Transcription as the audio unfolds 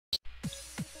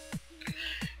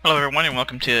Hello everyone and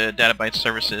welcome to DataByte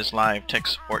Services live tech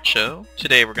support show.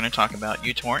 Today we're going to talk about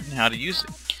uTorrent and how to use it.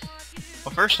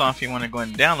 Well, first off, you want to go ahead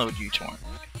and download uTorrent.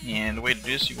 And the way to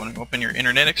do this, you want to open your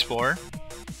Internet Explorer.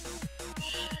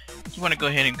 You want to go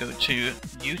ahead and go to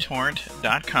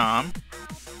utorrent.com.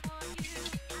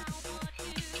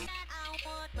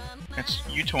 That's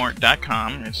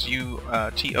utorrent.com. It's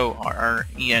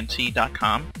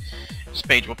utorrent.com. This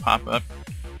page will pop up.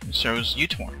 It shows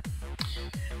uTorrent.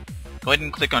 Go ahead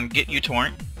and click on Get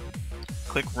uTorrent.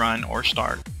 Click Run or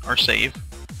Start or Save.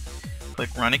 Click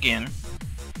Run again.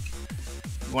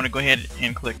 You want to go ahead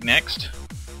and click Next.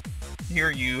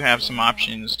 Here you have some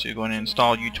options to go and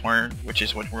install uTorrent, which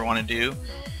is what we want to do.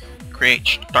 Create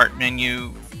Start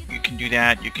Menu. You can do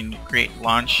that. You can create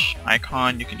Launch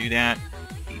Icon. You can do that.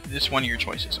 This is one of your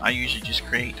choices. I usually just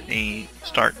create a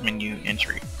Start Menu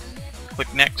entry.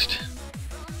 Click Next.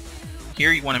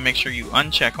 Here you want to make sure you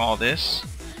uncheck all this,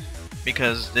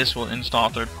 because this will install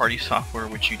third-party software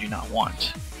which you do not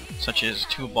want, such as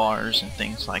toolbars and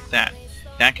things like that.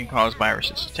 That can cause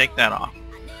viruses, so take that off.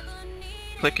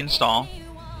 Click Install.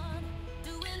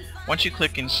 Once you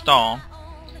click Install,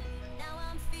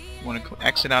 you want to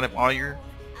exit out of all your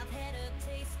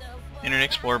Internet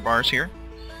Explorer bars here.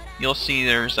 You'll see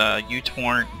there's a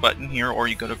uTorrent button here, or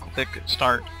you go to click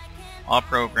Start All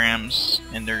Programs,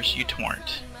 and there's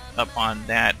uTorrent up on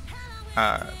that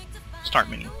Start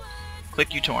menu.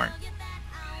 Click uTorrent.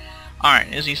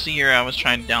 Alright, as you see here, I was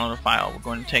trying to download a file. We're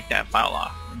going to take that file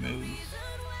off. Remove.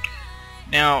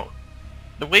 Now,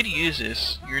 the way to use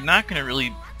this, you're not going to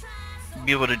really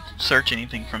be able to search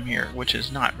anything from here, which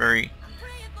is not very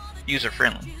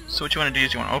user-friendly. So what you want to do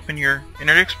is you want to open your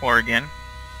Internet Explorer again.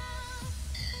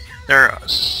 There are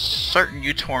certain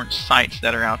uTorrent sites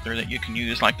that are out there that you can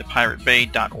use, like the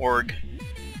piratebay.org,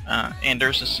 and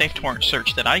there's a safe torrent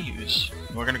search that I use.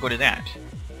 We're going to go to that.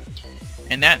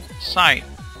 And that site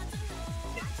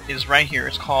is right here.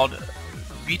 It's called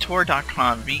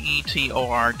vetor.com,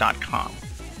 V-E-T-O-R.com.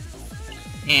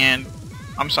 And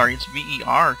I'm sorry, it's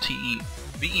V-E-R-T-O-R.com,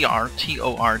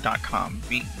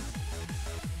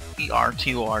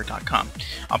 V-E-R-T-O-R.com.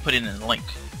 I'll put it in the link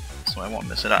so I won't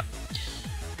mess it up.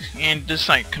 And this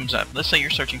site comes up. Let's say you're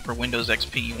searching for Windows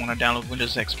XP. You want to download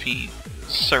Windows XP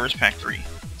Service Pack 3.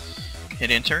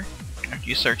 Hit enter after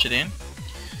you search it in.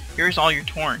 Here's all your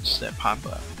torrents that pop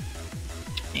up.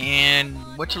 And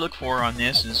what to look for on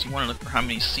this is you want to look for how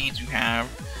many seeds you have,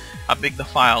 how big the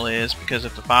file is, because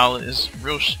if the file is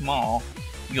real small,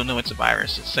 you'll know it's a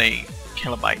virus. It's say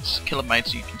kilobytes.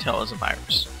 Kilobytes you can tell is a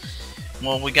virus.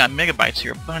 Well, we got megabytes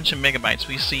here, a bunch of megabytes.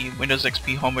 We see Windows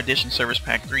XP Home Edition Service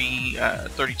Pack 3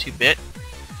 32-bit.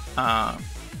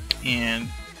 And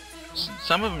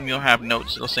some of them you'll have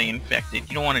notes that'll say infected.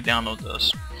 You don't want to download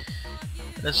those.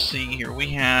 Let's see here. We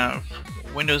have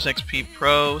Windows XP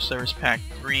Pro Service Pack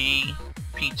 3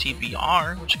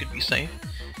 PTBR, which could be safe.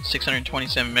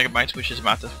 627 megabytes, which is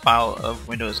about the file of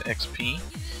Windows XP.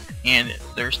 And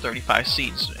there's 35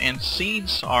 seeds. And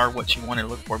seeds are what you want to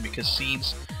look for, because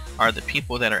seeds are the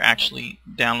people that are actually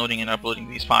downloading and uploading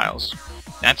these files.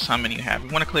 That's how many you have. You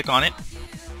want to click on it.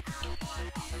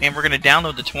 And we're going to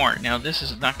download the torrent. Now this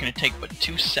is not going to take but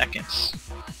 2 seconds.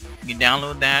 You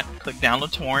download that, click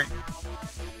Download Torrent.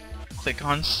 Click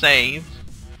on Save.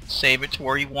 Save it to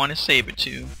where you want to save it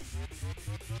to.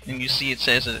 And you see it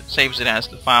says that it saves it as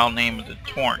the file name of the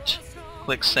torrent.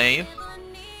 Click Save.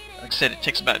 Like I said, it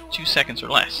takes about 2 seconds or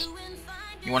less.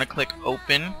 You want to click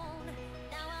Open.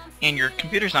 And your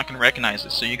computer's not going to recognize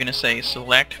it, so you're going to say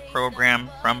Select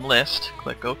Program from List.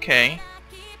 Click OK.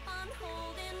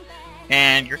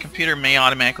 And your computer may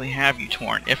automatically have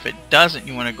uTorrent. If it doesn't,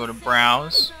 you want to go to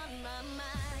Browse.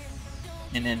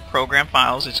 And then Program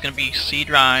Files. It's going to be C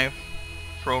Drive,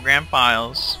 Program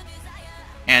Files,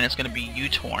 and it's going to be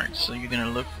uTorrent. So you're going to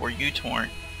look for uTorrent,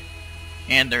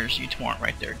 and there's uTorrent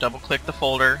right there. Double click the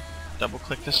folder, double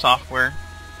click the software,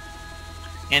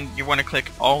 and you want to click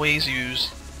Always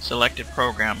Use Selected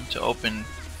Program to open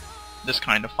this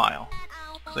kind of file.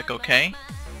 Click OK.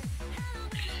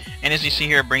 And as you see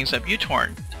here, it brings up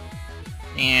uTorrent.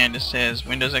 And it says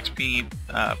Windows XP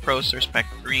Pro Service Pack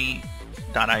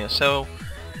 3.iso,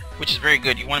 which is very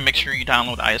good. You want to make sure you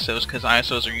download ISOs, because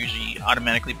ISOs are usually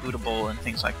automatically bootable and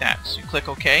things like that. So you click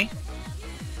OK.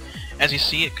 As you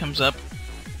see, it comes up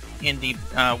in the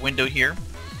window here.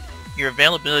 Your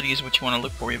availability is what you want to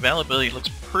look for. Your availability looks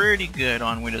pretty good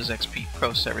on Windows XP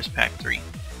Pro Service Pack 3.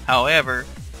 However,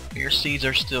 your seeds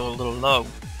are still a little low.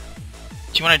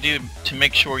 What you want to do to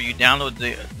make sure you download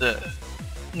the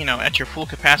at your full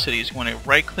capacity is you want to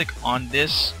right click on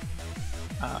this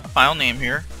file name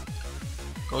here,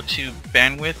 go to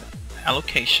bandwidth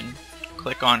allocation,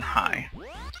 click on high.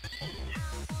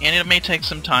 and it may take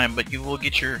some time, but you will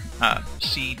get your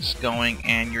seeds going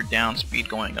and your down speed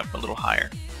going up a little higher.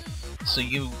 So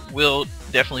you will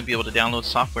definitely be able to download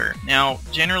software. Now,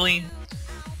 generally,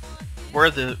 where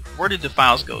did the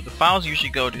files go? The files usually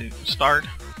go to Start,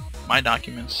 My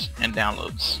Documents, and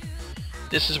Downloads.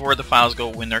 This is where the files go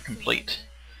when they're complete.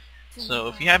 So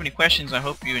if you have any questions, I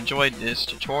hope you enjoyed this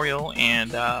tutorial,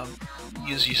 and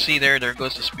as you see there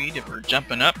goes the speed if we're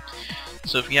jumping up.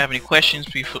 So if you have any questions,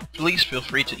 please feel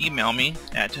free to email me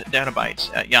at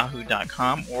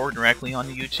databytes@yahoo.com or directly on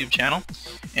the YouTube channel.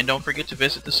 And don't forget to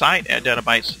visit the site at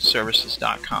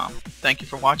databytesservices.com. Thank you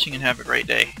for watching and have a great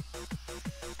day.